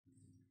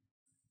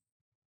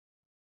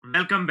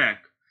Welcome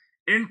back.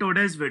 In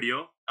today's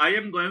video, I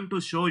am going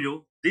to show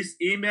you this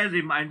email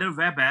reminder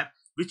web app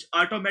which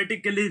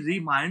automatically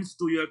reminds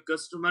to your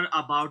customer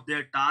about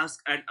their task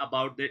and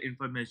about their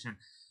information.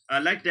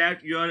 Like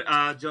that,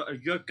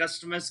 your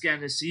customers can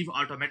receive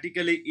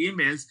automatically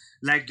emails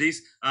like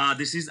this.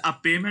 This is a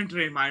payment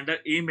reminder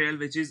email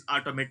which is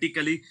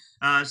automatically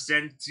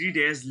sent 3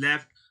 days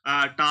left.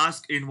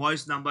 Task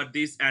invoice number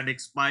this and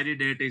expiry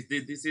date is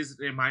this. This is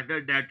reminder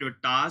that your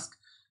task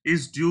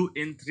is due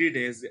in 3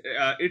 days.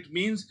 It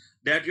means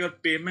that your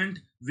payment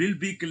will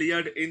be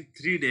cleared in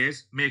 3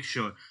 days. Make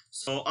sure.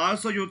 So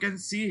also you can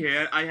see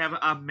here I have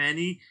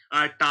many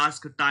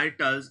task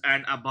titles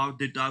and about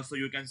the task. So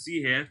you can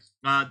see here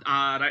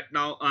right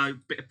now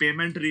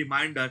payment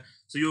reminder.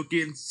 So you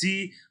can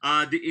see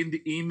the in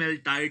the email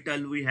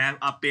title we have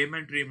a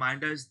payment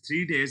reminders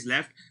 3 days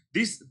left.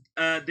 This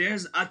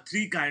there's a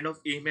three kind of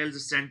emails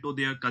sent to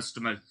their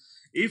customers.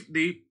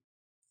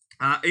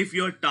 If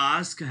your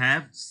task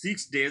have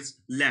 6 days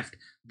left,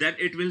 then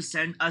it will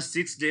send a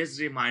 6 days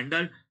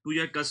reminder to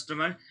your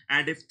customer,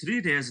 and if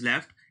 3 days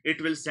left,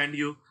 it will send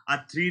you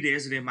a 3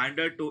 days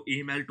reminder to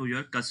email to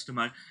your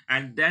customer.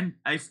 And then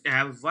if you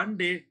have 1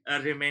 day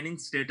remaining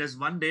status,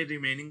 1 day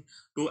remaining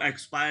to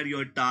expire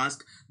your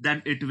task,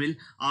 then it will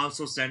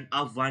also send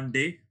a 1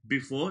 day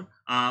before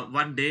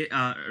 1 day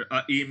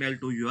email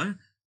to your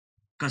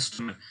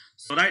customer.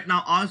 So right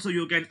now also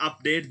you can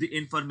update the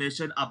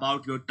information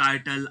about your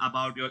title,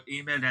 about your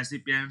email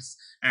recipients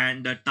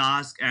and the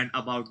task, and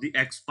about the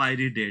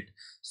expiry date.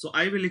 So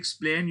I will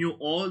explain you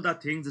all the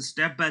things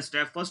step by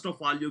step. First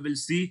of all, you will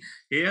see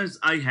here's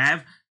I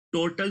have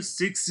total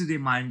 6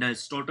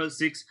 reminders, total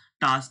 6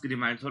 task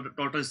reminders, so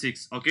total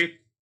 6. Okay,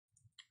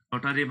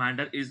 total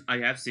reminder is I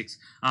have 6.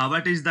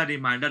 What is the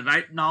reminder?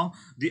 Right now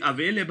the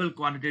available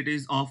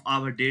quantities of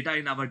our data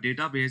in our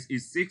database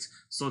is 6,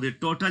 so the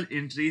total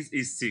entries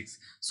is 6.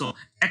 So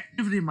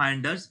active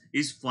reminders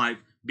is 5,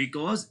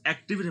 because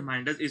active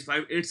reminders is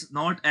 5. It's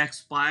not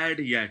expired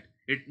yet,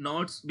 it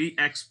not be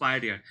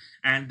expired yet.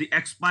 And the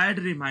expired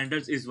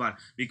reminders is 1,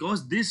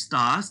 because this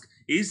task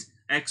is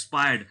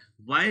expired.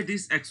 Why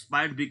this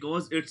expired?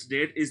 Because its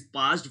date is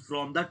passed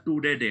from the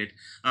today date.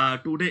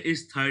 Today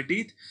is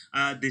 30th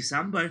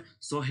December,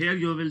 so here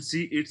you will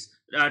see it's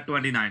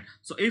 29.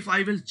 So if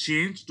I will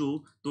change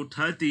to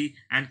 30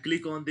 and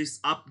click on this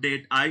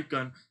update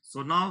icon,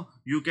 so now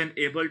you can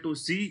able to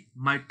see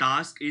my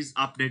task is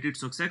updated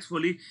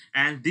successfully,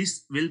 and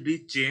this will be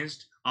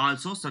changed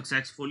also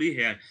successfully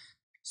here.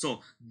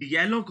 So the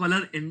yellow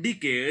color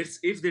indicates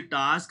if the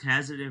task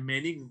has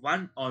remaining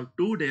 1 or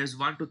 2 days,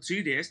 1 to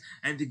 3 days,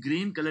 and the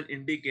green color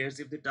indicates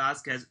if the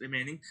task has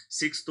remaining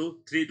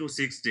 3 to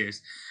 6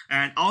 days.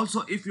 And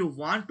also if you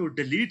want to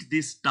delete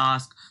this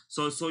task,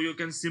 so you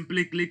can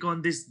simply click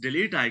on this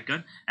delete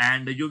icon,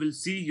 and you will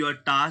see your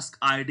task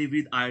ID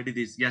with ID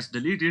this. Yes,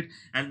 delete it.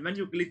 And when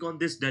you click on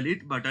this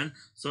delete button,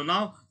 so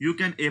now you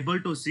can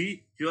able to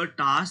see your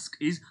task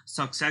is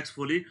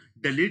successfully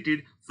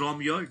deleted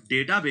from your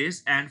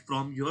database and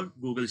from your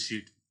Google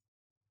Sheet.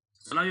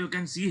 So now you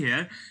can see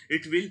here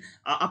it will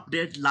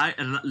update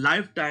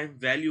lifetime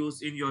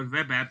values in your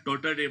web app.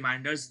 Total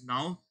reminders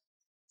now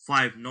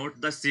 5,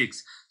 not the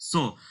 6.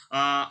 So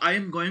I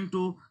am going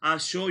to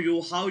show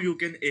you how you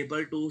can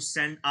able to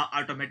send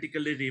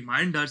automatically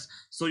reminders.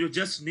 So you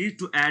just need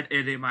to add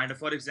a reminder.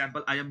 For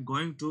example, I am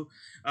going to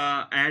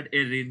add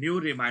a new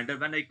reminder.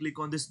 When I click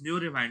on this new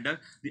reminder,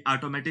 the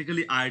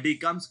automatically ID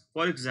comes.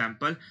 For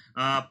example,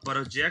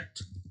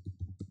 project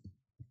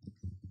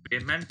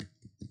payment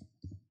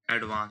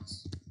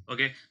advance.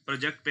 Okay,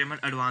 project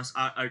payment advance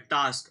are a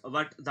task.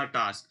 What the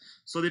task?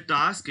 So the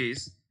task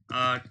is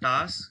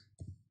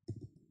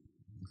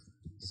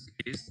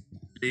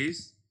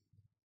please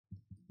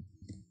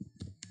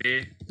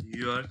pay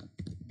your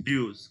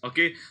dues.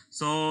 Okay,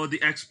 so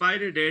the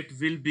expiry date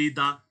will be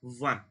the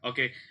 1.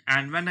 Okay,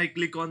 and when I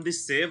click on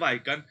this save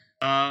icon,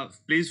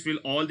 please fill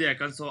all the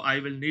icons. So I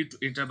will need to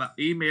enter my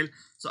email,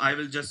 so I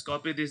will just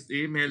copy this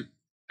email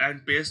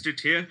and paste it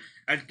here,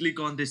 and click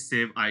on this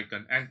save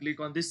icon and click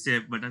on this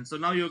save button. So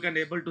now you can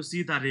able to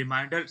see the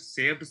reminder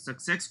saved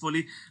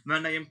successfully.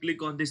 When I am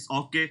click on this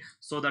OK,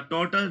 so the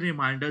total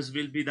reminders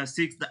will be the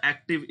 6, the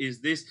active is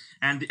this,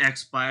 and the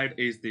expired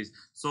is this.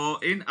 So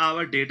in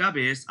our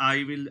database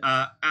I will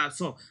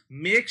so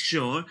make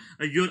sure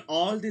your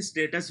all the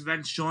status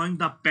when showing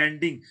the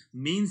pending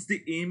means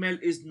the email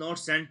is not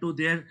sent to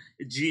their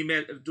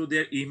Gmail, to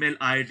their email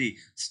ID.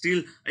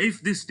 Still,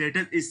 if the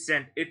status is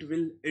sent, it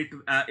will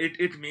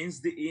it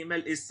means the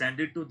email is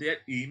sent to their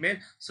email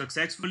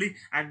successfully.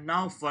 And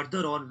now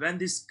further on, when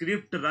the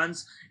script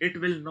runs, it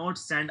will not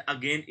send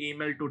again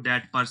email to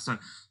that person.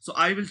 So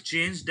I will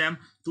change them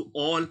to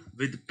all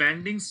with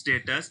pending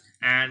status,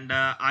 and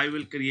I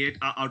will create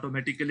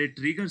automatically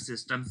trigger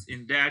systems.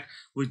 In that,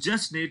 we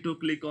just need to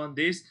click on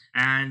this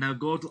and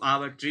go to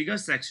our trigger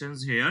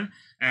sections here.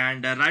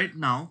 And right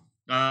now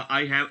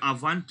I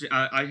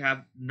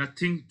have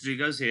nothing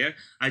triggers here.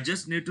 I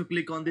just need to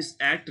click on this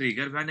add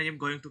trigger. When I am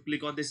going to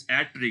click on this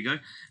add trigger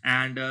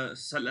and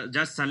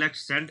just select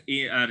send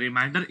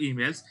reminder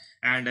emails,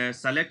 and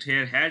select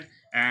here head,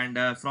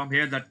 and from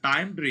here the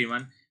time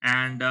driven,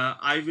 and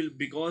I will,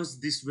 because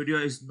this video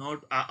is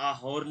not a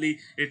hourly,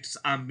 it's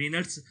a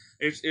minutes,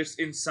 it's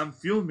in some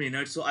few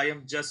minutes, so I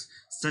am just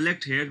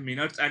select here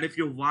minutes. And if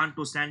you want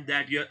to send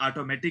that, your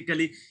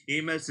automatically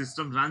email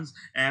system runs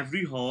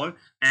every hour,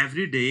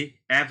 every day,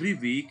 every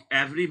week,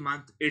 every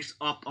month. It's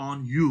up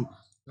on you.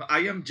 I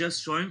am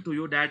just showing to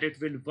you that it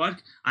will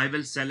work. I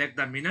will select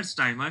the minutes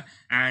timer,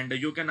 and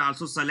you can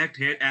also select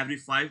here every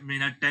 5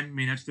 minutes, 10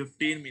 minutes,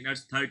 15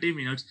 minutes, 30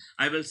 minutes.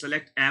 I will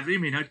select every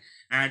minute,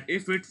 and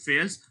if it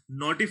fails,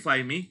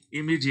 notify me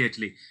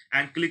immediately,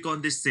 and click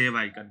on this save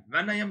icon.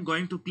 When I am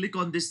going to click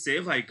on this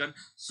save icon,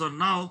 so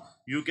now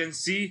you can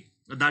see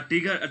the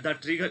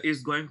trigger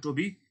is going to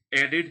be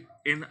added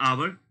in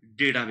our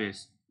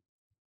database.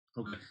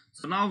 Okay,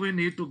 so now we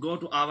need to go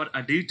to our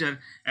editor,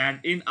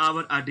 and in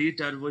our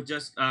editor we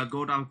just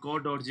go to our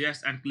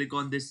code.js and click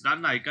on this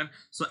run icon,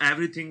 so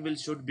everything will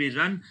should be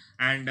run.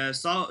 And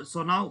so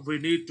now we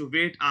need to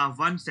wait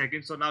 1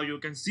 second. So now you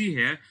can see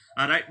here,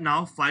 right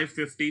now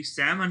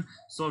 5:57,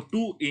 so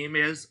two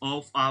emails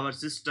of our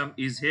system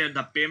is here,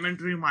 the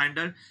payment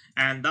reminder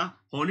and the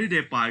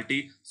holiday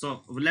party.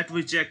 So let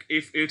me check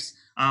if it's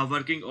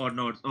working or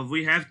not.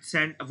 We have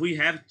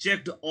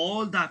checked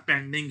all the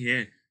pending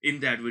here in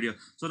that video.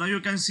 So now you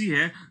can see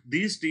here,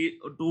 these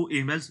two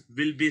emails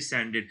will be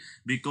sent it,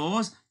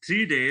 because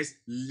 3 days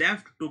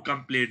left to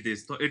complete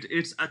this. So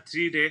it's a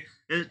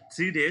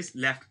 3 days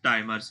left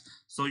timers.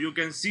 So you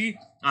can see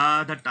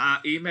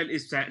that email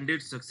is sent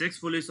it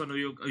successfully. So now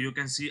you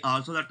can see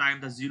also the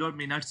time, the 0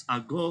 minutes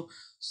ago.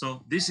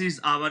 So this is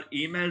our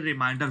email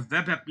reminder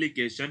web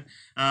application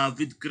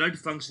with CRUD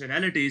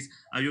functionalities.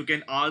 You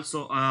can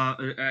also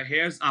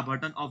here's a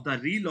button of the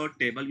reload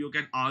table. You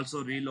can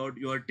also reload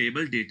your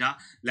table data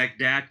like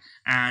that,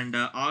 and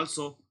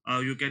also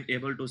you can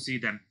able to see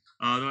them.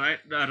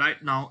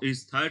 Right now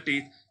is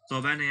 30th.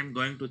 So when I am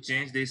going to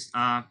change this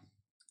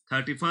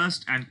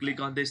 31st and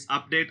click on this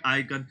update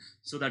icon,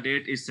 so the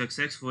date is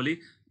successfully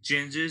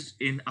changes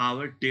in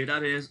our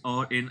database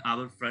or in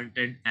our front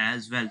end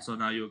as well. So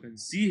now you can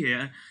see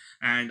here,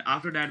 and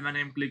after that when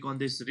I click on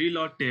this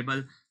reload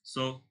table,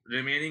 so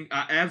remaining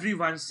every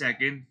 1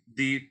 second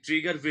the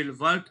trigger will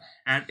work,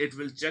 and it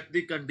will check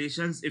the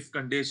conditions. If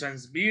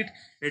conditions meet,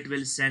 it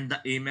will send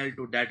the email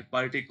to that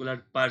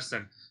particular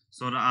person.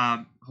 So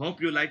hope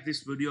you like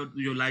this video,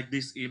 you like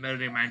this email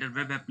reminder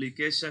web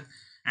application,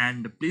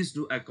 and please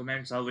do a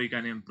comment how we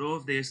can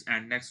improve this,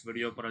 and next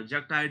video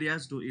project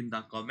ideas do in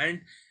the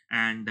comment.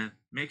 And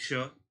make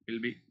sure will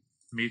be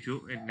meet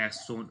you in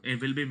next soon,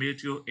 it will be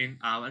meet you in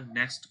our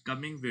next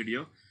coming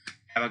video.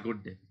 Have a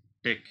good day,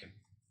 take care.